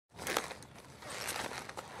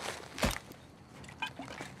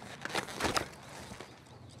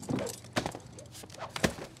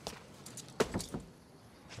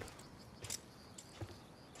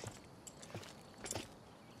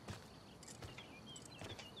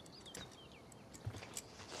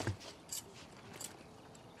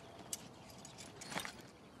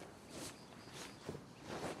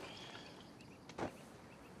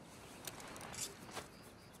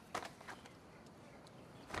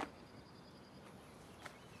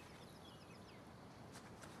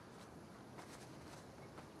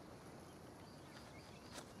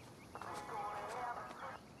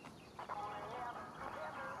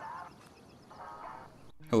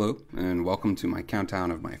Hello, and welcome to my countdown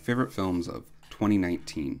of my favorite films of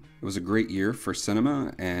 2019. It was a great year for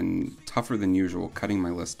cinema, and tougher than usual cutting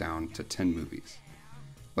my list down to 10 movies.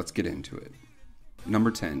 Let's get into it.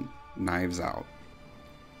 Number 10, Knives Out.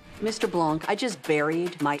 Mr. Blanc, I just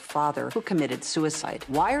buried my father who committed suicide.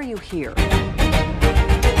 Why are you here?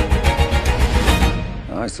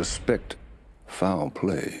 I suspect foul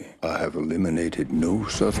play. I have eliminated no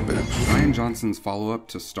suspects. Rian Johnson's follow-up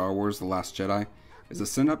to Star Wars The Last Jedi is a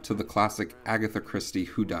send-up to the classic Agatha Christie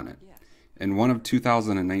whodunit, and one of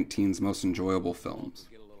 2019's most enjoyable films.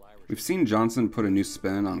 We've seen Johnson put a new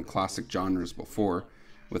spin on classic genres before,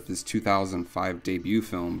 with his 2005 debut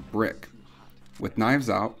film, Brick. With Knives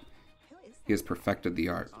Out, he has perfected the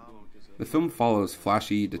art. The film follows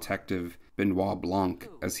flashy detective Benoit Blanc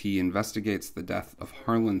as he investigates the death of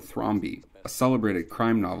Harlan Thrombey, a celebrated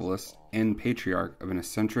crime novelist and patriarch of an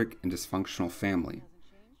eccentric and dysfunctional family.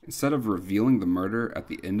 Instead of revealing the murder at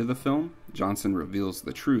the end of the film, Johnson reveals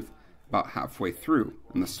the truth about halfway through,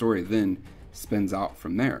 and the story then spins out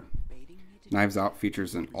from there. Knives Out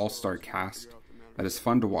features an all-star cast that is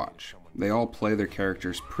fun to watch. They all play their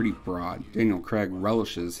characters pretty broad. Daniel Craig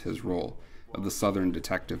relishes his role of the Southern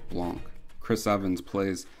detective Blanc. Chris Evans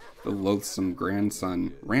plays the loathsome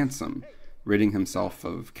grandson Ransom, ridding himself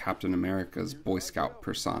of Captain America's Boy Scout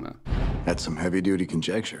persona. That's some heavy-duty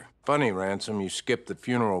conjecture. Funny, Ransom, you skipped the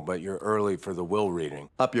funeral, but you're early for the will reading.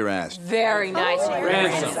 Up your ass. Very nice.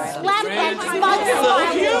 Ransom. Slap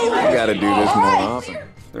that You gotta do this more often.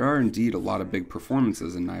 There are indeed a lot of big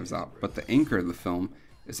performances in Knives Out, but the anchor of the film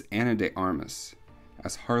is Ana de Armas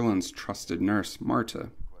as Harlan's trusted nurse,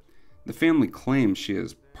 Marta. The family claims she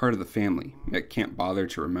is part of the family, yet can't bother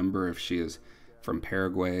to remember if she is from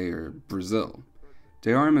Paraguay or Brazil.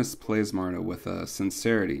 De Armas plays Marta with a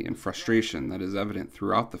sincerity and frustration that is evident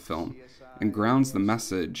throughout the film and grounds the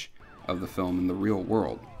message of the film in the real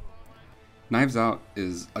world. Knives Out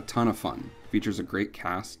is a ton of fun, features a great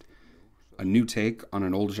cast, a new take on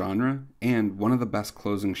an old genre, and one of the best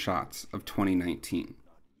closing shots of 2019.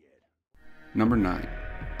 Number 9,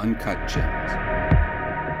 Uncut Gems.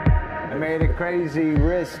 I made a crazy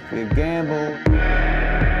risk, a gamble.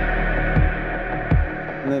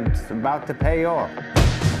 And it's about to pay off.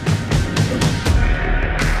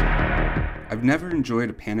 I've never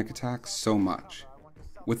enjoyed a panic attack so much.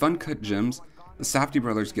 With Uncut Gems, the Safdie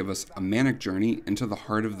brothers give us a manic journey into the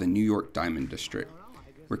heart of the New York Diamond District,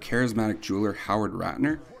 where charismatic jeweler Howard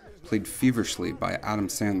Ratner, played feverishly by Adam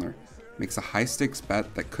Sandler, makes a high-stakes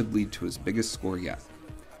bet that could lead to his biggest score yet,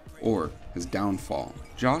 or his downfall.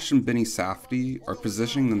 Josh and Benny Safdie are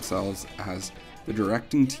positioning themselves as the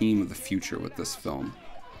directing team of the future with this film.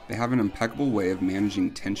 They have an impeccable way of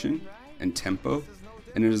managing tension and tempo,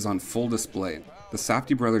 and it is on full display. The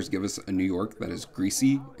Safdie brothers give us a New York that is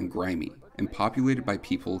greasy and grimy, and populated by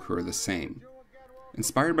people who are the same.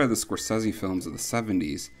 Inspired by the Scorsese films of the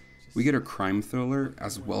 70s, we get a crime thriller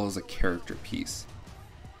as well as a character piece.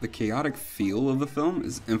 The chaotic feel of the film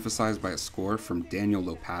is emphasized by a score from Daniel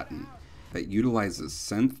Lopatin that utilizes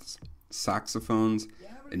synths, saxophones,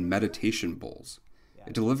 and meditation bowls.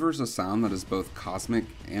 It delivers a sound that is both cosmic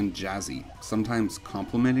and jazzy, sometimes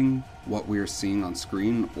complementing what we are seeing on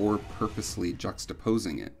screen or purposely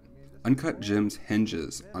juxtaposing it. Uncut Gems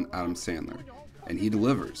hinges on Adam Sandler, and he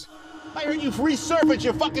delivers. I heard you resurface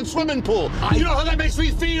your fucking swimming pool. You know how that makes me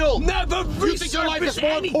feel? Never You think your life is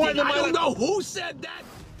more important than my life? I don't know who said that.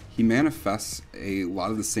 He manifests a lot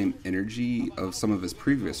of the same energy of some of his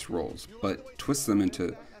previous roles, but twists them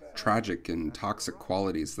into tragic and toxic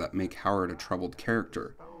qualities that make Howard a troubled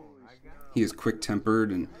character. He is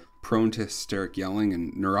quick-tempered and prone to hysteric yelling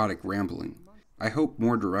and neurotic rambling. I hope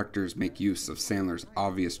more directors make use of Sandler's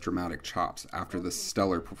obvious dramatic chops after this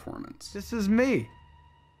stellar performance. This is me.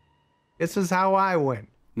 This is how I win.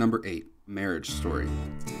 Number 8, Marriage Story.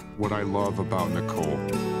 What I love about Nicole,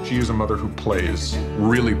 she is a mother who plays,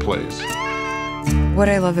 really plays. What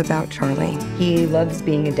I love about Charlie, he loves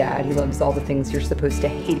being a dad. He loves all the things you're supposed to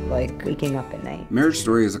hate, like waking up at night. Marriage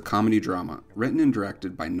Story is a comedy drama written and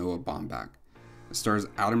directed by Noah Baumbach. It stars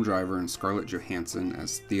Adam Driver and Scarlett Johansson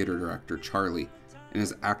as theater director Charlie and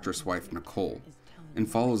his actress wife Nicole, and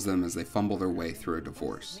follows them as they fumble their way through a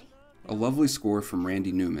divorce. A lovely score from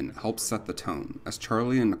Randy Newman helps set the tone as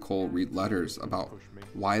Charlie and Nicole read letters about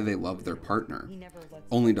why they love their partner,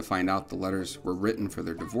 only to find out the letters were written for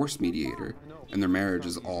their divorce mediator and their marriage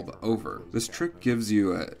is all but over. This trick gives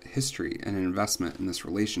you a history and an investment in this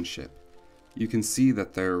relationship. You can see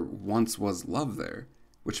that there once was love there,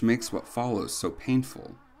 which makes what follows so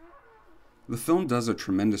painful. The film does a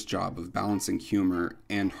tremendous job of balancing humor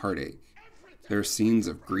and heartache. There are scenes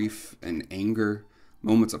of grief and anger,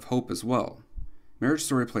 moments of hope as well. Marriage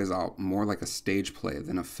Story plays out more like a stage play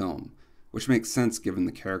than a film, which makes sense given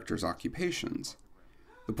the characters' occupations.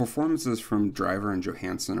 The performances from Driver and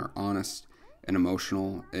Johansson are honest and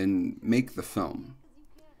emotional and make the film.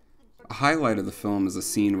 A highlight of the film is a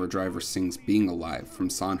scene where Driver sings Being Alive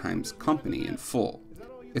from Sondheim's Company in full.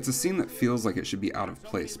 It's a scene that feels like it should be out of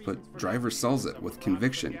place, but Driver sells it with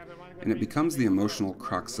conviction, and it becomes the emotional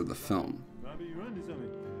crux of the film.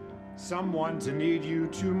 Someone to need you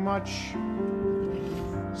too much,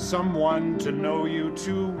 someone to know you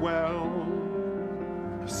too well,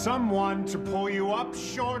 someone to pull you up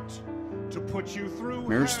short, to put you through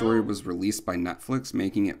Marriage Story was released by Netflix,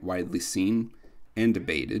 making it widely seen and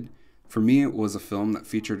debated. For me, it was a film that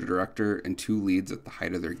featured a director and two leads at the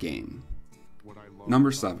height of their game.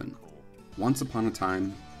 Number 7, Once Upon a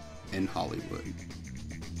Time in Hollywood.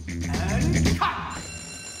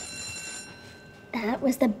 That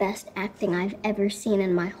was the best acting I've ever seen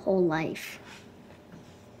in my whole life.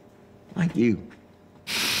 Like you.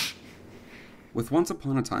 With Once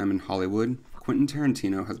Upon a Time in Hollywood, Quentin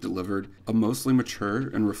Tarantino has delivered a mostly mature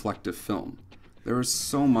and reflective film. There is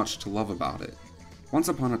so much to love about it. Once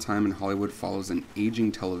Upon a Time in Hollywood follows an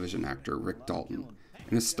aging television actor, Rick Dalton,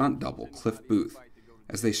 and his stunt double, Cliff Booth,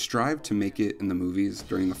 as they strive to make it in the movies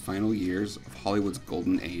during the final years of Hollywood's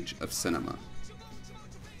golden age of cinema.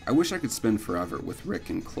 I wish I could spend forever with Rick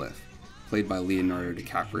and Cliff, played by Leonardo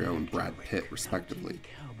DiCaprio and Brad Pitt, respectively.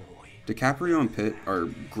 DiCaprio and Pitt are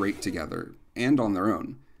great together, and on their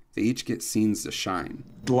own. They each get scenes to shine.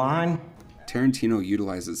 Line? Tarantino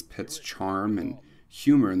utilizes Pitt's charm and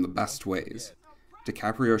humor in the best ways.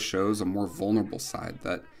 DiCaprio shows a more vulnerable side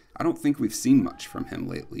that I don't think we've seen much from him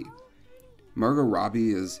lately. Margot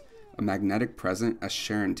Robbie is a magnetic presence as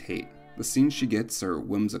Sharon Tate. The scenes she gets are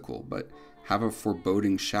whimsical, but have a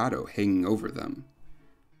foreboding shadow hanging over them.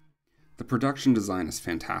 The production design is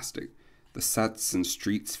fantastic. The sets and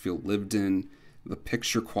streets feel lived in. The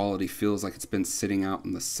picture quality feels like it's been sitting out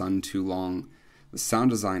in the sun too long. The sound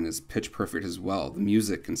design is pitch perfect as well. The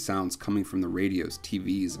music and sounds coming from the radios,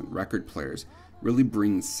 TVs, and record players really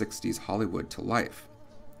brings 60s Hollywood to life.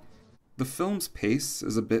 The film's pace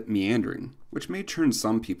is a bit meandering, which may turn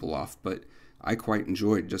some people off, but I quite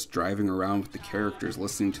enjoyed just driving around with the characters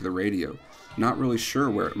listening to the radio, not really sure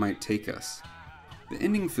where it might take us. The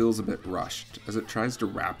ending feels a bit rushed, as it tries to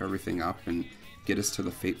wrap everything up and get us to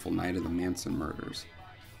the fateful night of the Manson murders.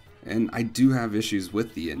 And I do have issues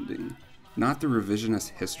with the ending. Not the revisionist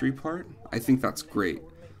history part, I think that's great.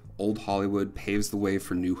 Old Hollywood paves the way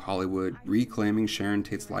for new Hollywood, reclaiming Sharon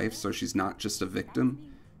Tate's life so she's not just a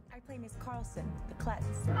victim. I play Miss Carlson, the Clutts.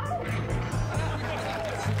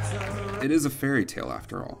 It is a fairy tale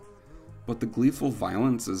after all, but the gleeful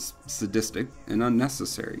violence is sadistic and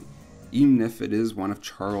unnecessary, even if it is one of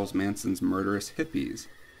Charles Manson's murderous hippies.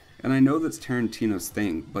 And I know that's Tarantino's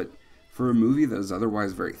thing, but for a movie that is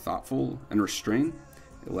otherwise very thoughtful and restrained,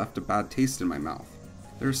 it left a bad taste in my mouth.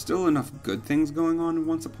 There are still enough good things going on in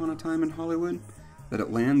Once Upon a Time in Hollywood that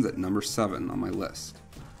it lands at number 7 on my list.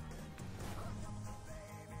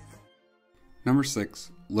 Number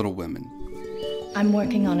 6, Little Women. I'm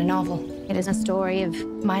working on a novel. It is a story of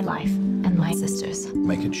my life and my sister's.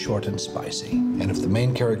 Make it short and spicy. And if the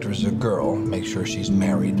main character is a girl, make sure she's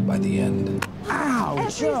married by the end. Ow,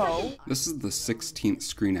 Joe! This is the 16th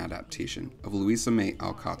screen adaptation of Louisa May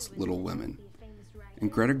Alcott's Little Women.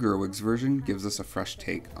 And Greta Gerwig's version gives us a fresh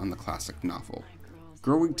take on the classic novel.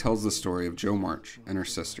 Gerwig tells the story of Jo March and her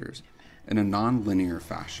sisters in a non-linear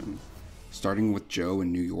fashion, starting with Jo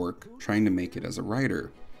in New York trying to make it as a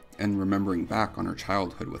writer and remembering back on her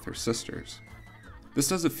childhood with her sisters. This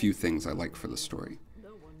does a few things I like for the story.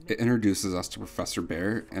 It introduces us to Professor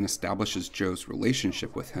Bhaer and establishes Jo's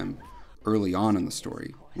relationship with him early on in the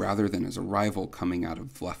story, rather than as a rival coming out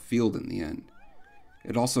of left field in the end.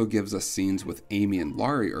 It also gives us scenes with Amy and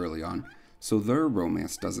Laurie early on, so their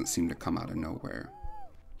romance doesn't seem to come out of nowhere.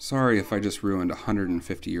 Sorry if I just ruined a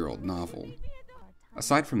 150-year-old novel.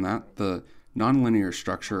 Aside from that, the nonlinear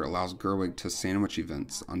structure allows Gerwig to sandwich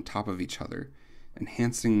events on top of each other,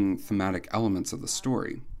 enhancing thematic elements of the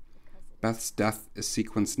story. Beth's death is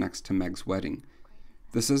sequenced next to Meg's wedding.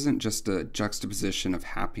 This isn't just a juxtaposition of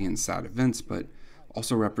happy and sad events, but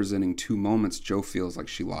also representing two moments Jo feels like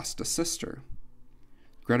she lost a sister.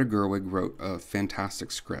 Greta Gerwig wrote a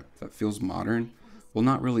fantastic script that feels modern while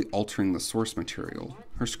not really altering the source material.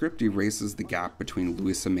 Her script erases the gap between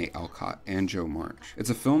Louisa May Alcott and Jo March. It's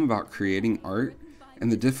a film about creating art and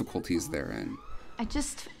the difficulties therein. I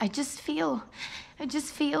just feel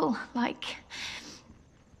like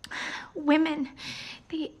women,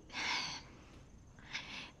 they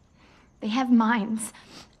have minds,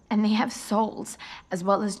 And they have souls as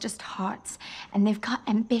well as just hearts. And they've got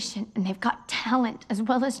ambition and they've got talent as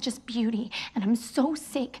well as just beauty. And I'm so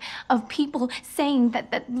sick of people saying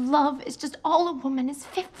that love is just all a woman is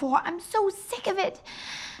fit for. I'm so sick of it.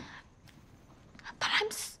 But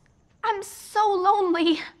I'm so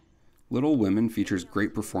lonely. Little Women features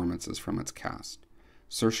great performances from its cast.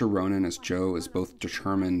 Saoirse Ronan as Jo is both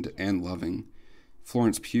determined and loving.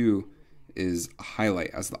 Florence Pugh is a highlight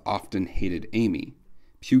as the often hated Amy.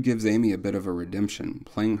 Pugh gives Amy a bit of a redemption,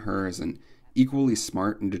 playing her as an equally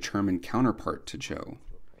smart and determined counterpart to Jo.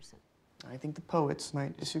 I think the poets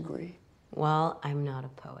might disagree. Well, I'm not a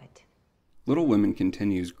poet. Little Women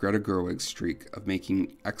continues Greta Gerwig's streak of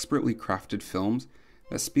making expertly crafted films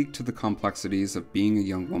that speak to the complexities of being a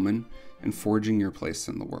young woman and forging your place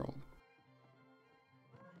in the world.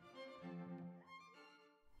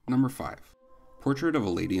 Number 5. Portrait of a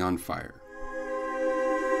Lady on Fire.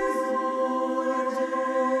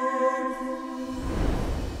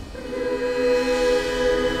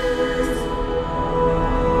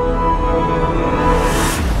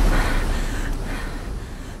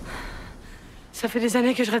 Ça fait des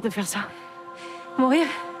années que je rêve de faire ça. Mourir.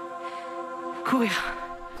 Courir.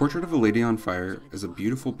 Portrait of a Lady on Fire is a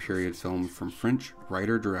beautiful period film from French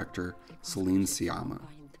writer-director Céline Sciamma.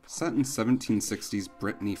 Set in 1760s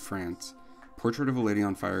Brittany, France, Portrait of a Lady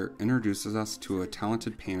on Fire introduces us to a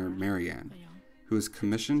talented painter, Marianne, who is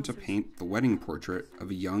commissioned to paint the wedding portrait of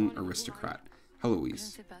a young aristocrat,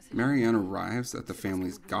 Heloise. Marianne arrives at the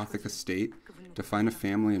family's Gothic estate to find a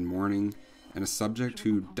family in mourning and a subject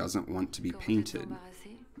who doesn't want to be painted.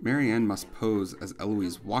 Marianne must pose as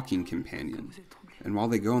Eloise's walking companion, and while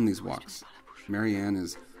they go on these walks, Marianne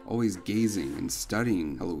is always gazing and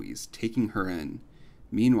studying Heloise, taking her in.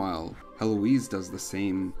 Meanwhile, Heloise does the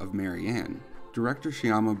same of Marianne. Director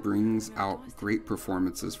Sciamma brings out great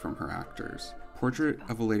performances from her actors. Portrait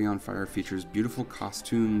of a Lady on Fire features beautiful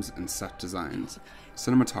costumes and set designs.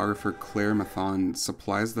 Cinematographer Claire Mathon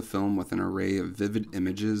supplies the film with an array of vivid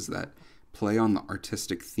images that play on the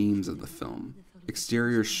artistic themes of the film.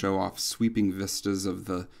 Exteriors show off sweeping vistas of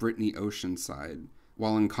the Brittany Oceanside,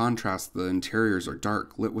 while in contrast the interiors are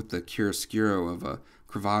dark, lit with the chiaroscuro of a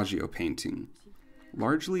Caravaggio painting.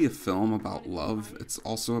 Largely a film about love, it's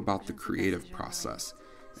also about the creative process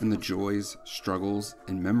and the joys, struggles,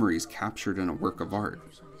 and memories captured in a work of art.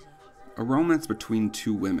 A romance between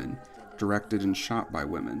two women, directed and shot by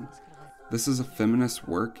women. This is a feminist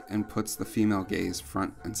work and puts the female gaze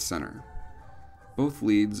front and center. Both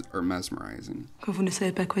leads are mesmerizing. Quand vous ne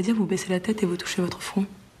savez pas quoi dire, vous baissez la tête et vous touchez votre front.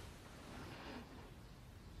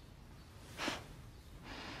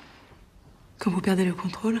 Quand vous perdez le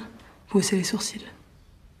contrôle, vous haussez les sourcils.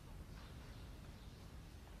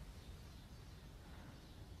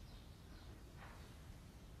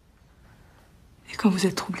 Et quand vous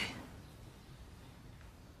êtes troublé,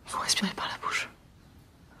 vous respirez par la bouche.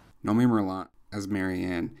 Nomi Merlant, as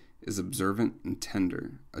Marianne, is observant and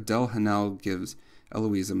tender. Adele Haenel gives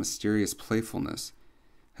Eloise a mysterious playfulness.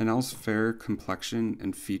 Haenel's fair complexion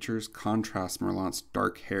and features contrast Merlant's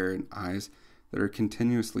dark hair and eyes that are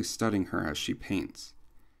continuously studying her as she paints.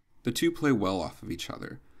 The two play well off of each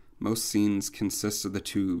other. Most scenes consist of the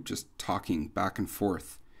two just talking back and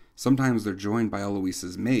forth. Sometimes they're joined by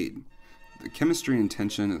Eloise's maid. The chemistry and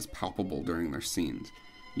tension is palpable during their scenes.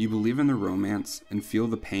 You believe in their romance and feel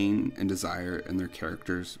the pain and desire in their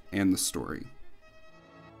characters and the story.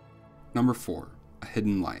 Number 4, A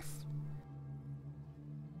Hidden Life.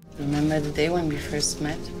 Remember the day when we first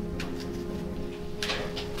met?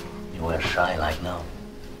 You were shy like now.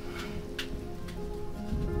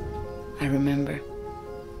 I remember.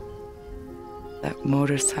 That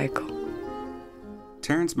motorcycle.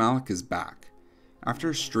 Terrence Malick is back.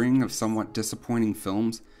 After a string of somewhat disappointing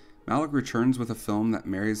films, Malick returns with a film that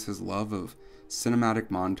marries his love of cinematic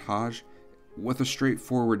montage with a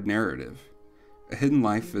straightforward narrative. A Hidden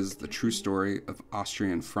Life is the true story of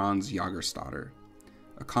Austrian Franz Jagerstatter,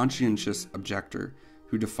 a conscientious objector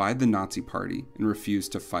who defied the Nazi Party and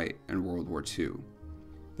refused to fight in World War II.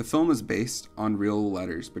 The film is based on real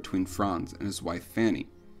letters between Franz and his wife Fanny.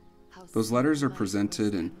 Those letters are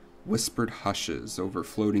presented in whispered hushes over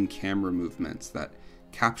floating camera movements that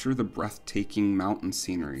capture the breathtaking mountain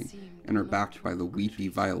scenery and are backed by the weepy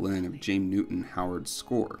violin of James Newton Howard's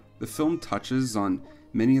score. The film touches on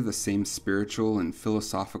many of the same spiritual and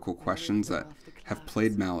philosophical questions that have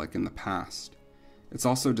plagued Malick in the past. It's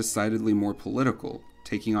also decidedly more political,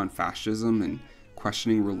 taking on fascism and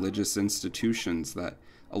questioning religious institutions that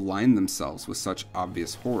align themselves with such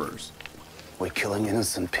obvious horrors. We're killing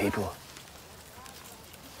innocent people.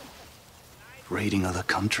 Raiding other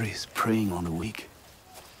countries, preying on the weak.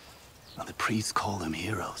 Now, the priests call them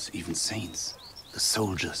heroes, even saints. The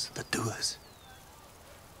soldiers, the doers.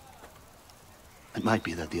 It might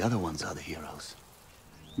be that the other ones are the heroes.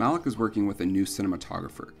 Malick is working with a new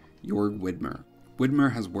cinematographer, Jörg Widmer.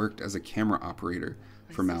 Widmer has worked as a camera operator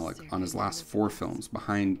for Malick on his last 4 films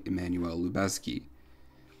behind Emmanuel Lubezki.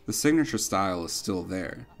 The signature style is still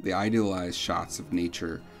there, the idealized shots of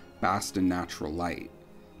nature basked in natural light.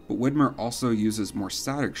 But Widmer also uses more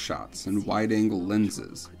static shots and wide-angle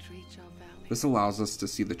lenses. This allows us to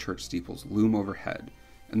see the church steeples loom overhead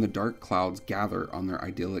and the dark clouds gather on their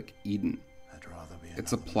idyllic Eden.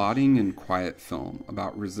 It's a plodding and quiet film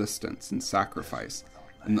about resistance and sacrifice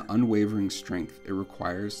and the unwavering strength it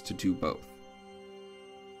requires to do both.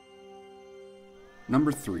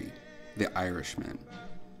 Number 3, The Irishman.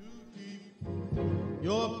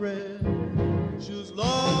 Your precious Lord,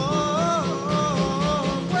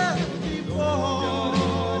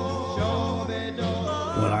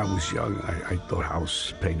 when I was young, I thought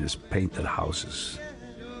house painters painted houses.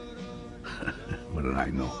 What did I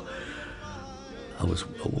know? I was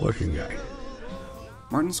a working guy.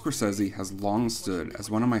 Martin Scorsese has long stood as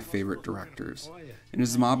one of my favorite directors, and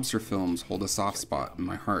his mobster films hold a soft spot in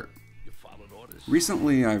my heart.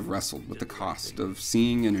 Recently, I've wrestled with the cost of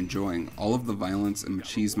seeing and enjoying all of the violence and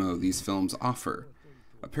machismo these films offer.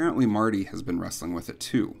 Apparently, Marty has been wrestling with it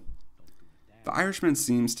too. The Irishman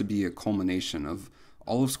seems to be a culmination of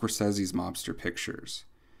all of Scorsese's mobster pictures.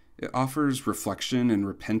 It offers reflection and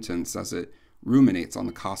repentance as it ruminates on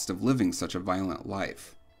the cost of living such a violent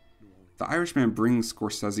life. The Irishman brings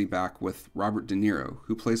Scorsese back with Robert De Niro,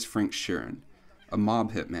 who plays Frank Sheeran, a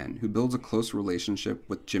mob hitman who builds a close relationship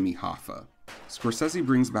with Jimmy Hoffa. Scorsese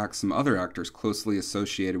brings back some other actors closely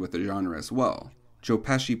associated with the genre as well. Joe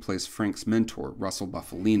Pesci plays Frank's mentor, Russell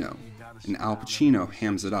Bufalino, and Al Pacino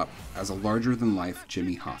hams it up as a larger-than-life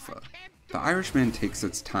Jimmy Hoffa. The Irishman takes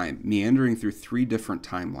its time, meandering through 3 different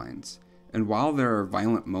timelines, and while there are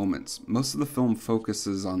violent moments, most of the film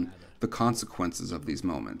focuses on the consequences of these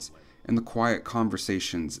moments, and the quiet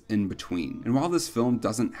conversations in between. And while this film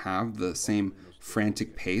doesn't have the same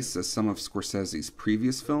frantic pace as some of Scorsese's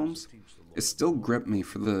previous films, it still gripped me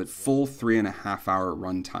for the full 3.5-hour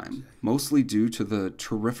runtime, mostly due to the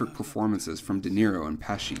terrific performances from De Niro and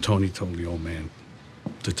Pesci. Tony told the old man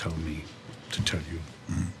to tell me to tell you.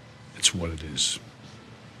 It's what it is.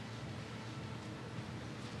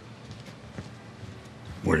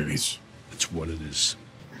 What it is? It's what it is.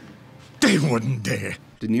 They wouldn't dare.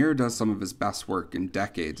 De Niro does some of his best work in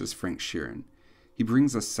decades as Frank Sheeran. He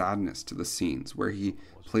brings a sadness to the scenes where he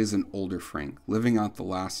plays an older Frank, living out the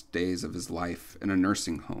last days of his life in a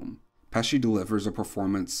nursing home. Pesci delivers a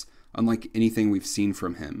performance unlike anything we've seen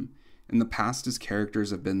from him. In the past, his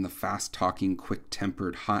characters have been the fast-talking,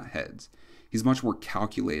 quick-tempered hotheads. He's much more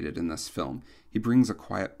calculated in this film. He brings a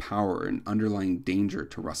quiet power and underlying danger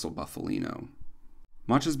to Russell Bufalino.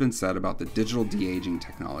 Much has been said about the digital de-aging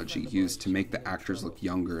technology used to make the actors look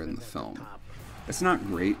younger in the film. It's not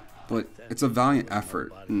great, but it's a valiant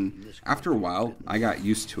effort, and after a while, I got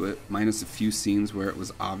used to it, minus a few scenes where it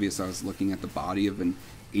was obvious I was looking at the body of an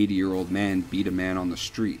 80-year-old man beat a man on the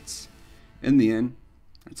streets. In the end,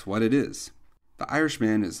 it's what it is. The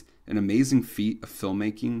Irishman is an amazing feat of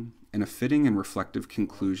filmmaking and a fitting and reflective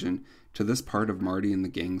conclusion to this part of Marty and the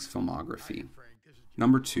Gang's filmography.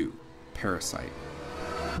 Number 2, Parasite.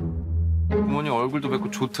 부모님 얼굴도 뵙고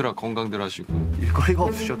좋더라, 건강들 하시고. 일거리가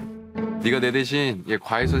없으셔도. 네가 내 대신 얘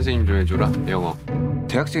과외 선생님 좀 해줘라, 영어.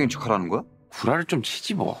 대학생인 척하라는 거야? 구라를 좀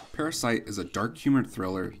치지 뭐. Parasite is a dark humor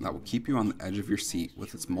thriller that will keep you on the edge of your seat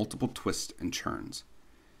with its multiple twists and turns.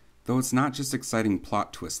 Though it's not just exciting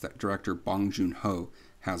plot twists that director Bong Joon-ho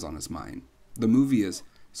has on his mind. The movie is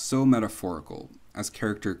so metaphorical, as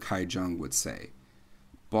character Kai Jung would say.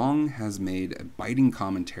 Bong has made a biting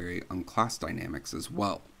commentary on class dynamics as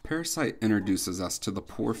well. Parasite introduces us to the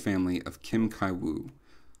poor family of Kim Kai-woo,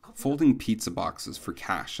 folding pizza boxes for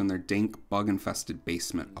cash in their dank, bug-infested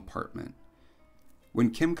basement apartment. When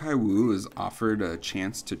Kim Kai-woo is offered a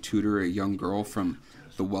chance to tutor a young girl from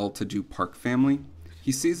the well-to-do Park family,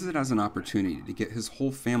 he sees it as an opportunity to get his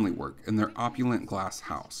whole family work in their opulent glass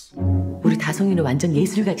house. 우리 다송이는 완전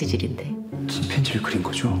예술가 재질인데. 무슨 편지를 그린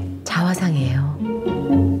거죠? 자화상이에요.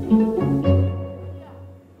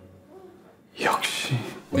 역시.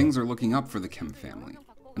 Things are looking up for the Kim family,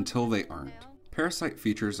 until they aren't. Parasite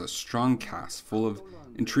features a strong cast full of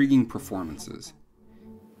intriguing performances.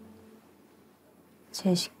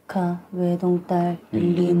 제시카, 외동딸,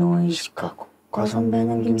 일리노이, 시카고.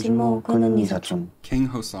 과선배는 김진모, 그는 이사촌. King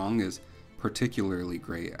Ho-sung is particularly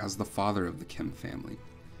great as the father of the Kim family.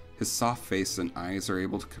 His soft face and eyes are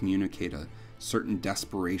able to communicate a certain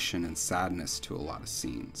desperation and sadness to a lot of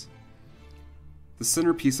scenes. The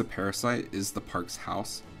centerpiece of Parasite is the park's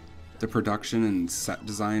house. The production and set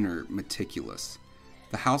design are meticulous.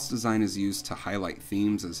 The house design is used to highlight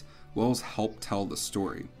themes as well as help tell the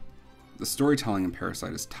story. The storytelling in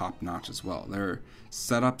Parasite is top-notch as well. There are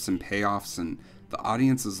setups and payoffs, and the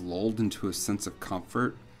audience is lulled into a sense of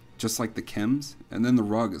comfort, just like the Kims, and then the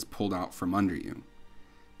rug is pulled out from under you.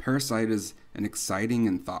 Parasite is an exciting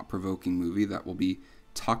and thought-provoking movie that will be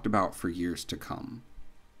talked about for years to come.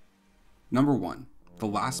 Number 1, The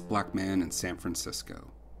Last Black Man in San Francisco.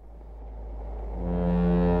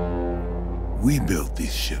 We built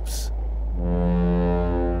these ships,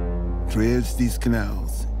 dredged these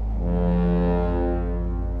canals,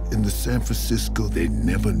 in the San Francisco they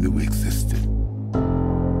never knew existed.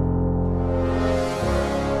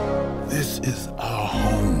 This is our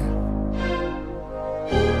home.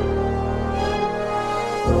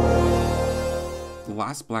 The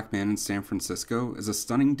Last Black Man in San Francisco is a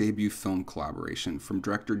stunning debut film collaboration from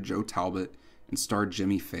director Joe Talbot and star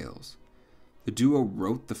Jimmy Fails. The duo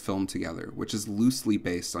wrote the film together, which is loosely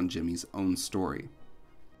based on Jimmy's own story.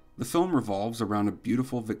 The film revolves around a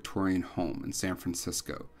beautiful Victorian home in San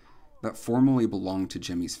Francisco that formerly belonged to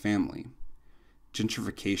Jimmy's family.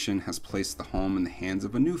 Gentrification has placed the home in the hands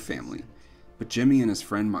of a new family, but Jimmy and his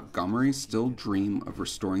friend Montgomery still dream of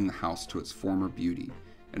restoring the house to its former beauty,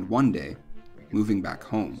 and one day, moving back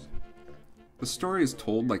home. The story is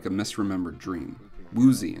told like a misremembered dream,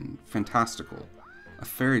 woozy and fantastical, a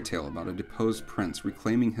fairy tale about a deposed prince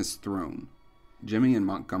reclaiming his throne. Jimmy and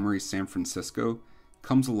Montgomery's San Francisco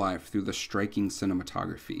comes alive through the striking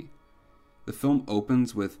cinematography. The film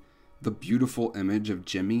opens with the beautiful image of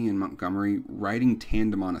Jimmy and Montgomery riding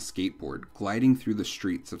tandem on a skateboard, gliding through the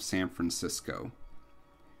streets of San Francisco.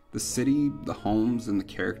 The city, the homes, and the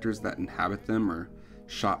characters that inhabit them are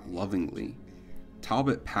shot lovingly.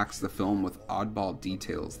 Talbot packs the film with oddball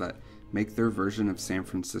details that make their version of San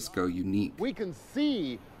Francisco unique. We can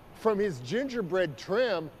see from his gingerbread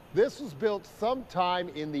trim, this was built sometime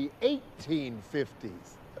in the 1850s.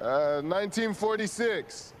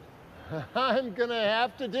 1946. I'm gonna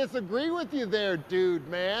have to disagree with you there, dude,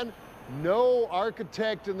 man. No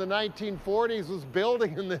architect in the 1940s was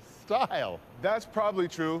building in this style. That's probably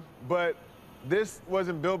true, but this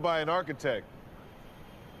wasn't built by an architect.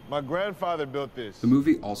 My grandfather built this. The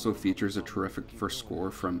movie also features a terrific first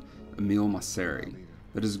score from Emile Mosseri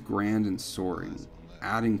that is grand and soaring,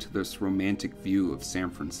 adding to this romantic view of San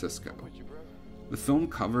Francisco. The film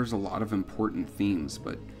covers a lot of important themes,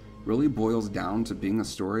 but really boils down to being a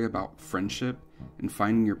story about friendship and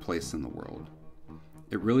finding your place in the world.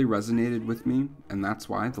 It really resonated with me, and that's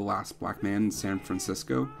why The Last Black Man in San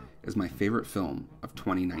Francisco is my favorite film of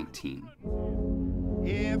 2019.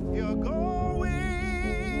 If you're going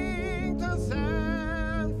to San